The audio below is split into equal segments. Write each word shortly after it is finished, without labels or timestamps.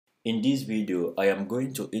In this video, I am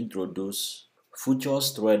going to introduce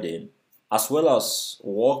futures trading as well as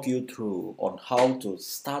walk you through on how to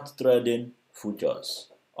start trading futures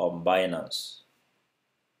on Binance.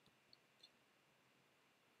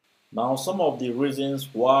 Now, some of the reasons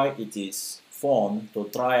why it is fun to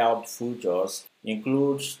try out futures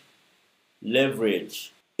includes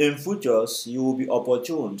leverage. In futures, you will be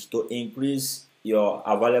opportuned to increase your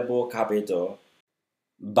available capital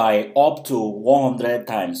by up to 100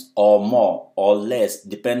 times or more or less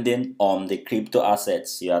depending on the crypto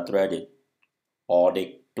assets you are trading or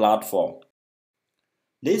the platform.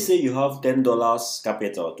 Let's say you have $10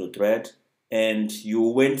 capital to trade and you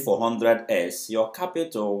went for 100s, your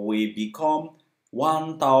capital will become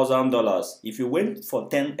 $1,000. If you went for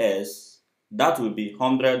 10s, that will be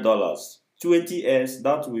 $100. 20s,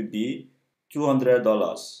 that will be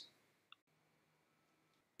 $200.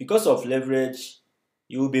 Because of leverage,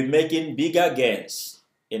 you will be making bigger gains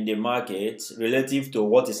in the market relative to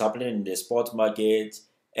what is happening in the spot market,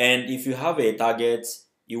 and if you have a target,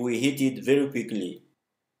 you will hit it very quickly.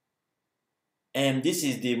 And this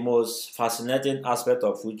is the most fascinating aspect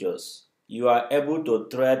of futures. You are able to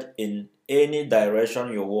trade in any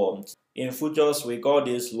direction you want. In futures, we call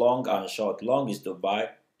this long and short. Long is to buy,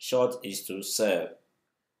 short is to sell.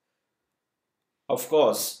 Of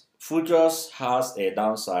course, futures has a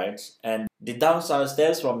downside, and the downside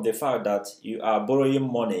stems from the fact that you are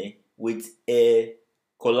borrowing money with a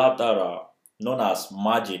collateral known as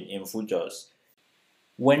margin in futures.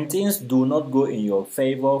 When things do not go in your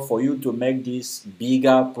favor for you to make these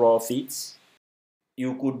bigger profits,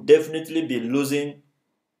 you could definitely be losing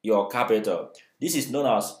your capital. This is known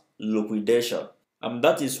as liquidation, and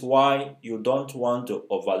that is why you don't want to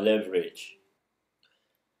over leverage.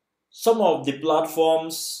 Some of the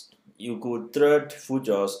platforms you could trade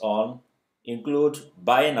futures on include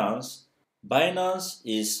Binance. Binance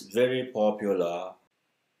is very popular,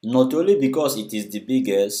 not only because it is the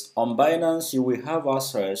biggest. On Binance, you will have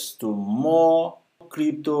access to more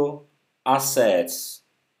crypto assets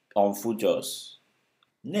on futures.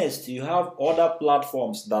 Next, you have other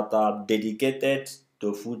platforms that are dedicated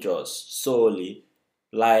to futures solely,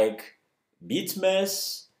 like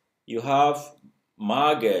Bitmex, you have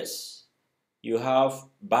Margex, you have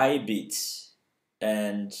Bybit,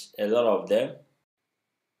 and a lot of them.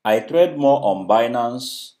 I trade more on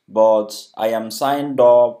Binance, but I am signed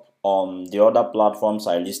up on the other platforms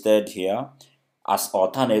I listed here as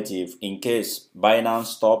alternative in case Binance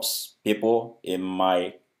stops people in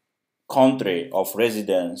my country of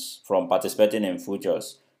residence from participating in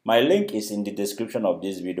futures. My link is in the description of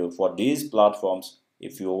this video for these platforms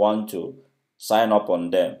if you want to sign up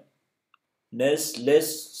on them. Next,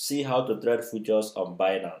 let's see how to trade futures on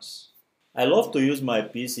Binance. I love to use my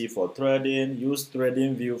PC for trading, use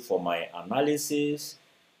TradingView for my analysis,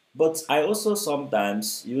 but I also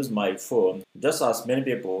sometimes use my phone, just as many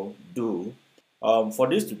people do. For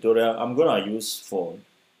this tutorial, I'm gonna use phone.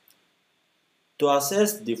 To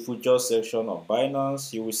access the futures section of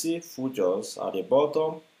Binance, you will see futures at the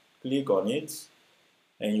bottom. Click on it,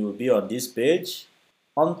 and you will be on this page.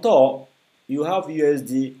 On top, you have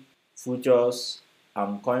USD futures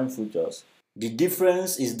and coin futures. The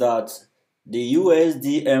difference is that the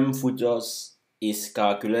USDM futures is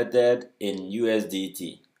calculated in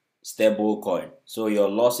USDT, stable coin. So your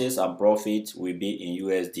losses and profits will be in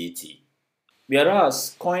USDT.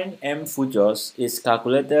 Whereas coin M futures is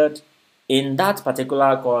calculated in that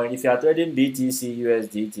particular coin. If you are trading BTC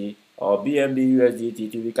USDT or BNB USDT,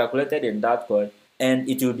 it will be calculated in that coin, and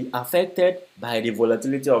it will be affected by the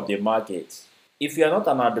volatility of the market. If you are not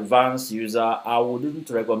an advanced user, I wouldn't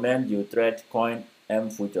recommend you trade coin M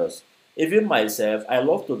futures. Even myself, I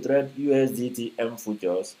love to trade USDT M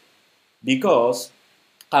futures because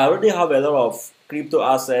I already have a lot of crypto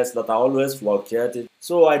assets that are always fluctuating,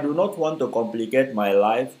 so I do not want to complicate my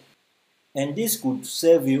life, and this could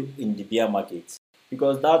save you in the bear market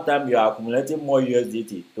because that time you are accumulating more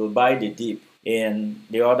USDT to buy the dip in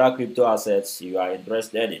the other crypto assets you are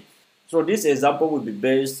interested in. So this example will be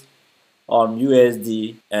based on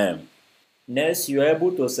USDM. Next, you are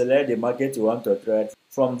able to select the market you want to trade.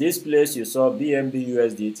 From this place you saw BNB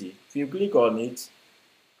USDT. If you click on it,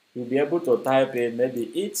 you'll be able to type in maybe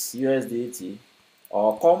it's USDT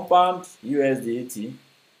or compound USDT.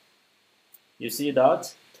 You see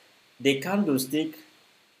that? The candlestick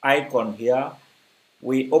icon here,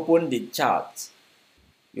 we open the chart.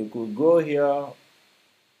 You could go here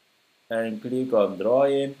and click on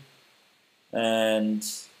drawing, and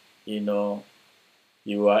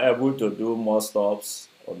you are able to do more stops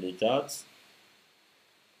on the chart.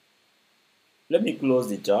 Let me close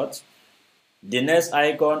the chart. The next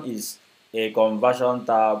icon is a conversion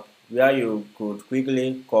tab where you could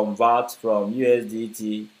quickly convert from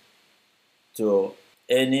USDT to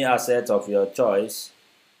any asset of your choice.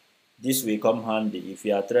 This will come handy if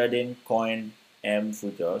you are trading coin M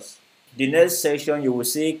futures. The next section you will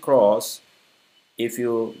see cross. If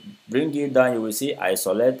you bring it down, you will see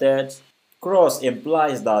isolated. Cross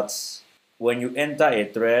implies that when you enter a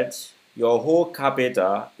trade, your whole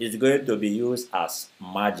capital is going to be used as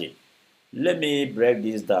margin. Let me break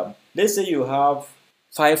this down. Let's say you have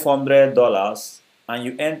 $500 and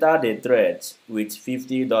you enter the trade with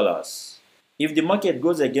 $50. If the market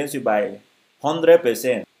goes against you by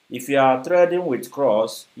 100%, if you are trading with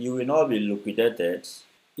cross, you will not be liquidated.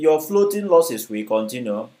 Your floating losses will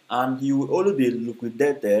continue and you will only be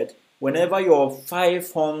liquidated whenever your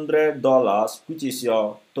 $500, which is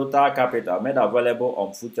your total capital made available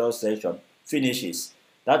on future session, finishes.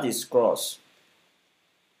 That is cross.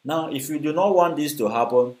 Now, if you do not want this to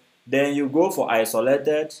happen, then you go for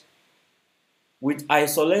isolated. With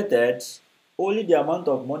isolated, only the amount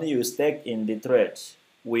of money you stake in the trade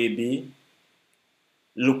will be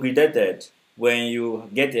liquidated when you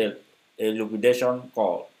get a liquidation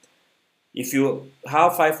call. If you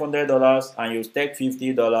have $500 and you stake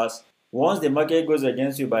 $50, once the market goes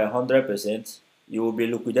against you by 100%, you will be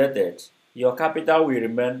liquidated. Your capital will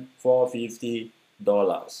remain $450.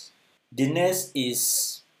 The next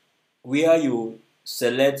is where you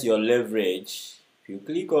select your leverage. If you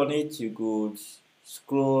click on it, you could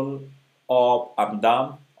scroll up and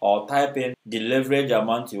down or type in the leverage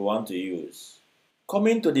amount you want to use.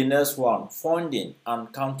 Coming to the next one, funding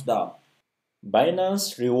and countdown.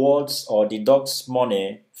 Binance rewards or deducts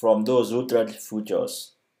money from those who trade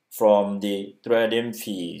futures from the trading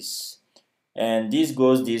fees. And this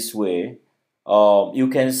goes this way. You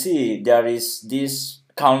can see there is this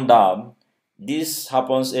countdown. This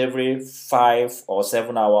happens every 5 or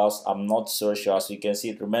 7 hours. I'm not so sure. As you can see,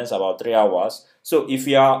 it remains about 3 hours. So if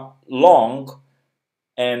you are long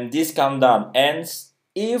and this countdown ends,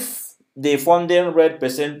 if the funding rate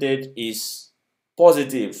percentage is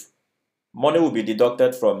positive, money will be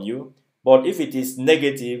deducted from you. But if it is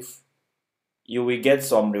negative, you will get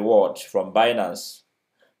some reward from Binance.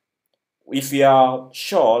 If you are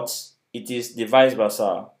short, it is the vice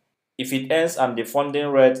versa. If it ends and the funding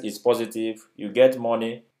rate is positive, you get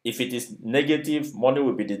money. If it is negative, money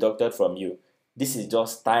will be deducted from you. This is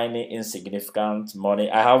just tiny, insignificant money.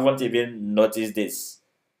 I haven't even noticed this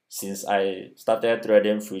since I started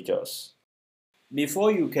trading futures.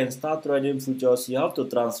 Before you can start trading futures, you have to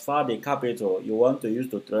transfer the capital you want to use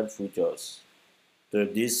to trade futures to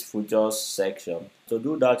this futures section. To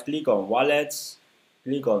do that, click on wallets,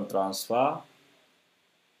 click on transfer,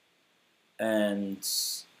 and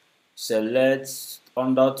select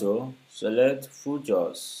under to select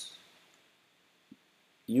futures,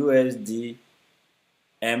 USD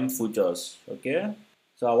M futures. Okay,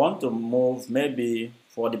 so I want to move, maybe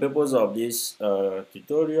for the purpose of this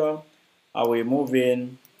tutorial, I will move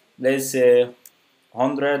in, let's say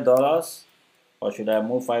 $100, or should I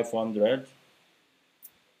move 500?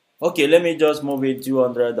 Okay, let me just move it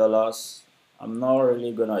 $200. I'm not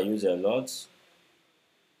really gonna use a lot.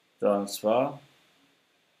 Transfer.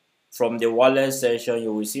 From the wallet section,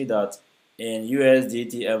 you will see that in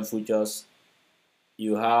USDT M futures,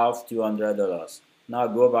 you have $200. Now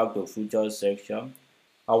go back to futures section.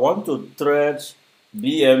 I want to trade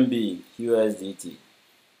BNB USDT.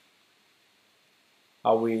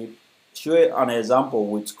 I will show an example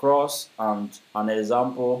with cross and an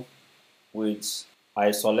example with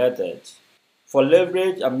isolated. For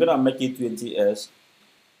leverage, I'm gonna make it 20S.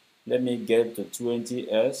 Let me get to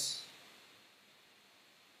 20S.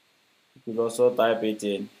 You could also type it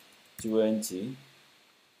in 20.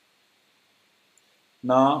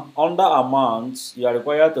 Now, under amount, you are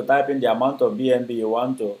required to type in the amount of BNB you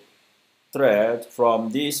want to trade from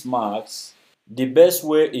these marks. The best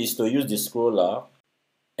way is to use the scroller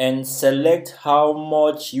and select how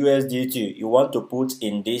much USDT you want to put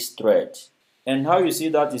in this trade. And how you see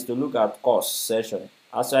that is to look at cost section.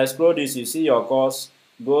 As I scroll this, you see your cost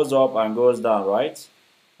goes up and goes down, right?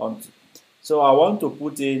 So I want to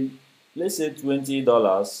put in, let's say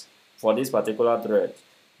 $20 for this particular trade.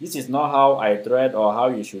 This is not how I trade or how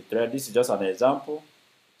you should trade. This is just an example.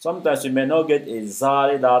 Sometimes you may not get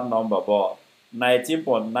exactly that number, but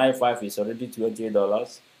 19.95 is already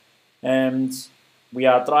 $20. And we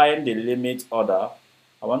are trying the limit order.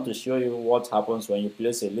 I want to show you what happens when you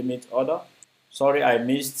place a limit order. Sorry, I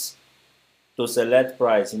missed to select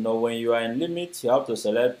price. When you are in limit, you have to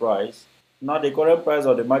select price. Now the current price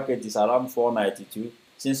of the market is around $4.92.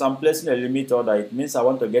 Since I'm placing a limit order, it means I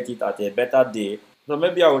want to get it at a better day. So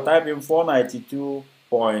maybe I will type in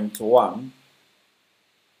 492.1.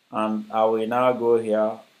 and I will now go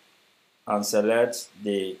here and select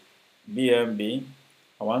the BNB.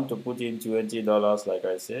 I want to put in $20 like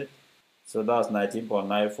I said. So that's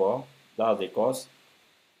 19.94. That's the cost.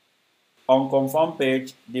 On confirm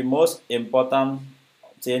page, the most important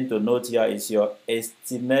thing to note here is your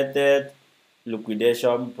estimated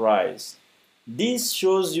liquidation price. This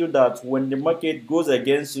shows you that when the market goes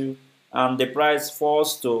against you and the price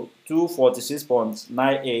falls to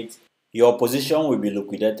 246.98, your position will be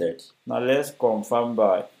liquidated. Now let's confirm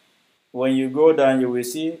buy. When you go down, you will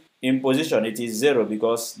see in position it is 0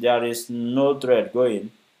 because there is no trade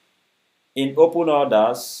going. In open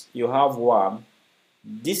orders, you have 1.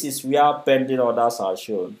 This is where pending orders are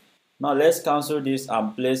shown. Now let's cancel this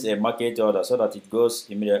and place a market order so that it goes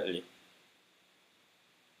immediately.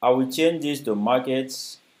 I will change this to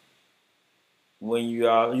markets. When you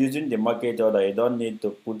are using the market order, you don't need to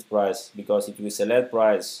put price because it will select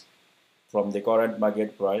price from the current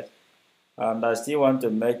market price. And I still want to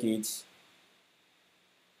make it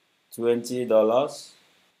 $20.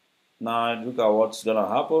 Now look at what's gonna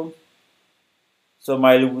happen. So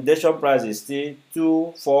my liquidation price is still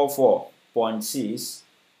 244.6.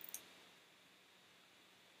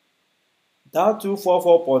 That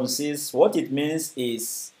 244.6, what it means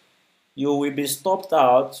is you will be stopped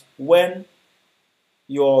out when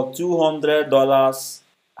your $200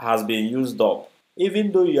 has been used up.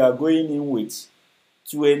 Even though you are going in with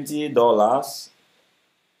 $20,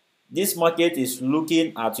 this market is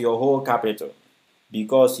looking at your whole capital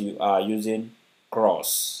because you are using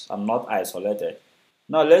cross and not isolated.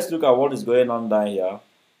 Now let's look at what is going on down here.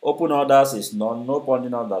 Open orders is none, no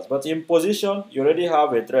pending orders. But in position, you already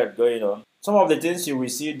have a trade going on. Some of the things you will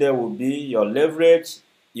see there will be your leverage,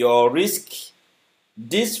 your risk.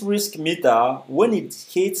 This risk meter, when it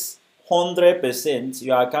hits 100%,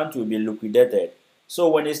 your account will be liquidated. So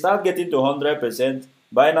when it starts getting to 100%,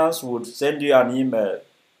 Binance would send you an email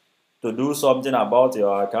to do something about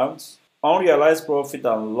your account. Unrealized profit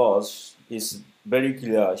and loss is very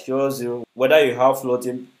clear. Shows you whether you have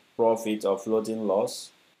floating profit or floating loss.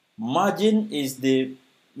 Margin is the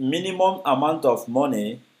minimum amount of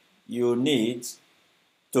money you need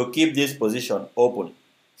to keep this position open.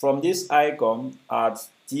 From this icon at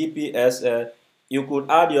TPSL, you could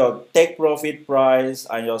add your take profit price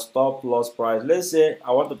and your stop loss price. Let's say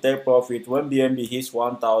I want to take profit when BNB hits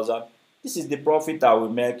 1000. This is the profit I will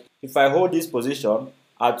make if I hold this position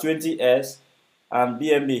at 20S and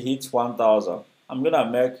BNB hits 1000. I'm gonna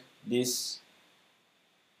make this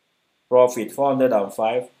profit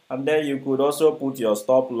 405, and then you could also put your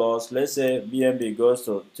stop loss. Let's say BNB goes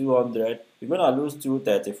to 200, you're gonna lose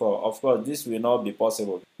 234. Of course, this will not be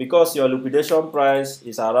possible because your liquidation price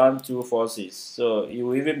is around 246, so you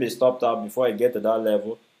will even be stopped out before you get to that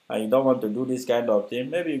level, and you don't want to do this kind of thing.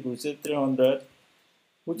 Maybe you could say 300,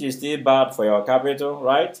 which is still bad for your capital,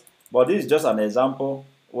 right? But this is just an example.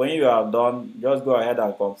 When you are done, just go ahead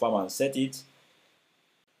and confirm and set it.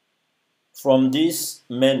 From this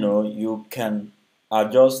menu, you can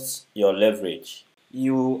adjust your leverage.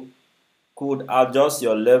 You could adjust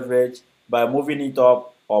your leverage by moving it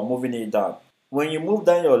up or moving it down. When you move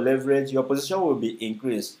down your leverage, your position will be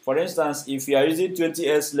increased. For instance, if you are using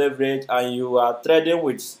 20S leverage and you are trading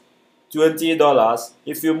with $20,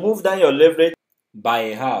 if you move down your leverage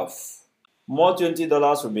by half, more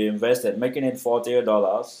 $20 will be invested, making it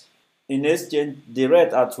 $40. In exchange, the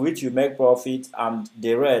rate at which you make profit and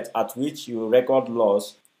the rate at which you record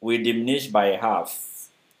loss will diminish by half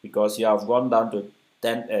because you have gone down to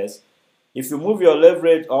 10S. If you move your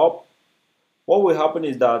leverage up, what will happen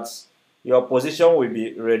is that your position will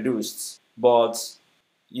be reduced, but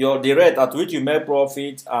the rate at which you make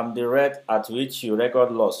profit and the rate at which you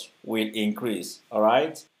record loss will increase.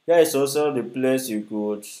 Alright? Here is also the place you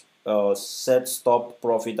could set stop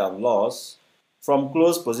profit and loss. From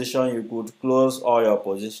close position, you could close all your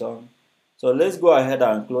position. So let's go ahead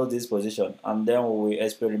and close this position, and then we will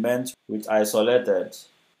experiment with isolated.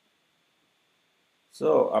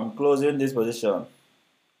 So I'm closing this position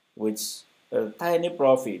with a tiny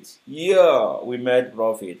profit. Yeah, we made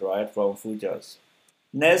profit, right, from futures.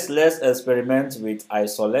 Next, let's experiment with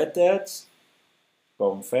isolated.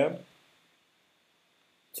 Confirm.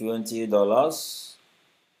 $20.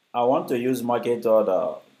 I want to use market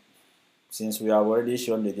order since we have already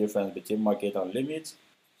shown the difference between market and limit.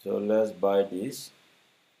 So let's buy this.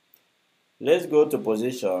 Let's go to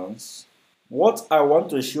positions. What I want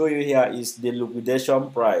to show you here is the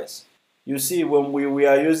liquidation price. You see, when we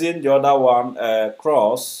are using the other one,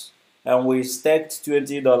 cross, and we staked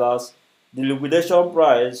 $20, the liquidation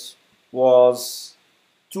price was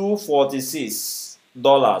 $246.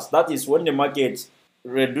 That is when the market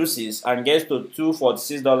reduces and gets to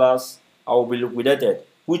 $246, I will be liquidated,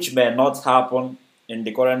 which may not happen in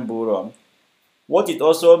the current bull run. What it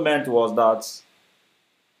also meant was that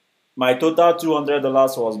my total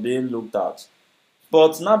 $200 was being looked at.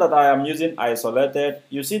 But now that I am using isolated,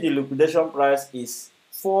 you see the liquidation price is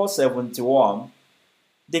 471.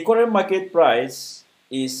 The current market price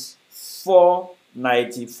is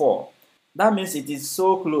 494. That means it is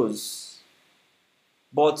so close.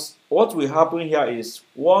 But what will happen here is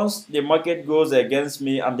once the market goes against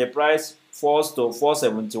me and the price falls to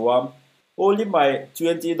 471, only my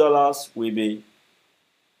 $20 will be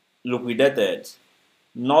liquidated,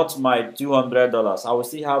 not my $200. I will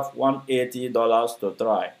still have $180 to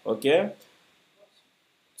try. Okay,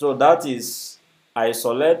 so that is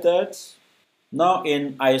isolated. Now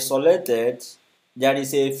in isolated, there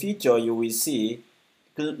is a feature you will see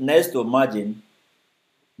next to margin.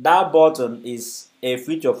 That button is a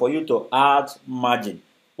feature for you to add margin.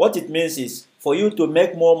 What it means is for you to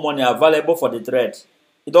make more money available for the trade.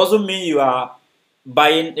 It doesn't mean you are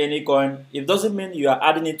buying any coin. It doesn't mean you are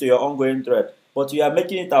adding it to your ongoing trade, but you are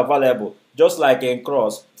making it available, just like in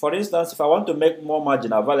cross. For instance, if I want to make more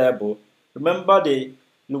margin available, remember the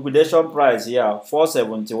liquidation price here,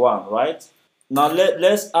 471, right? Now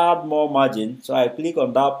let's add more margin. So I click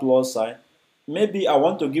on that plus sign. Maybe I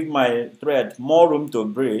want to give my trade more room to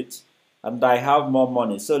breathe and I have more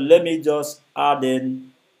money. So let me just add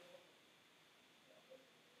in.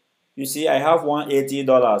 You see, I have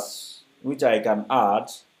 $180 which I can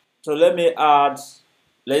add. So let me add,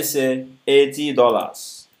 let's say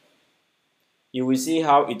 $80. You will see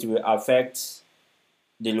how it will affect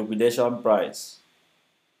the liquidation price.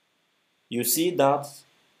 You see that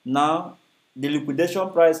now the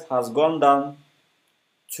liquidation price has gone down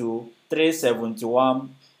to $371.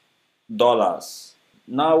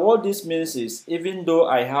 Now what this means is even though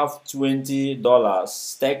I have $20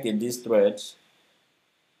 staked in this trade,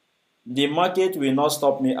 the market will not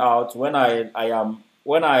stop me out when I am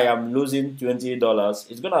losing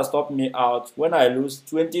 $20. It's gonna stop me out when I lose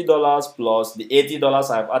 $20 plus the $80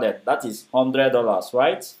 I've added. That is $100,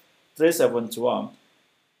 right? 371.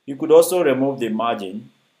 You could also remove the margin.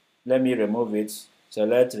 Let me remove it.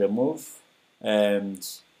 Select remove and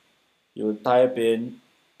you type in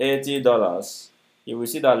 $80. You will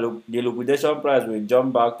see that the liquidation price will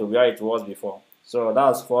jump back to where it was before. So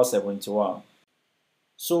that's 471.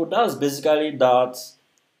 So that's basically that.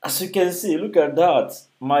 As you can see, look at that.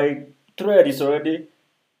 My trade is already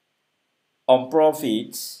on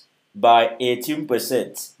profit by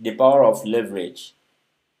 18%, the power of leverage.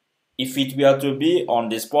 If it were to be on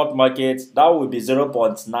the spot market, that would be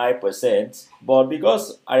 0.9%, but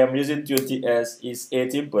because I am using 20S, it's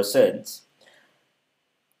 18%.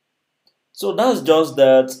 So that's just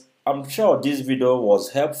that. I'm sure this video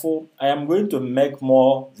was helpful. I am going to make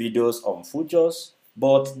more videos on futures,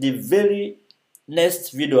 but the very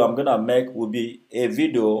next video I'm gonna make will be a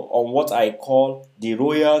video on what I call the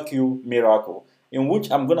ROYALQ miracle, in which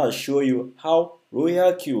I'm gonna show you how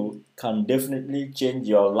ROYALQ can definitely change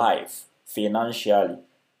your life financially.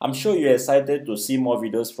 I'm sure you're excited to see more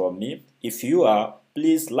videos from me. If you are,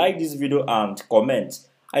 please like this video and comment.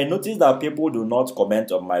 I notice that people do not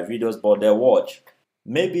comment on my videos, but they watch.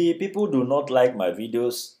 Maybe people do not like my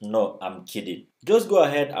videos. No, I'm kidding. Just go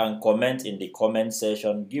ahead and comment in the comment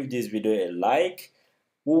section. Give this video a like.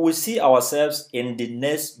 We will see ourselves in the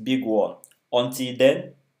next big one. Until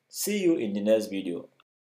then, see you in the next video.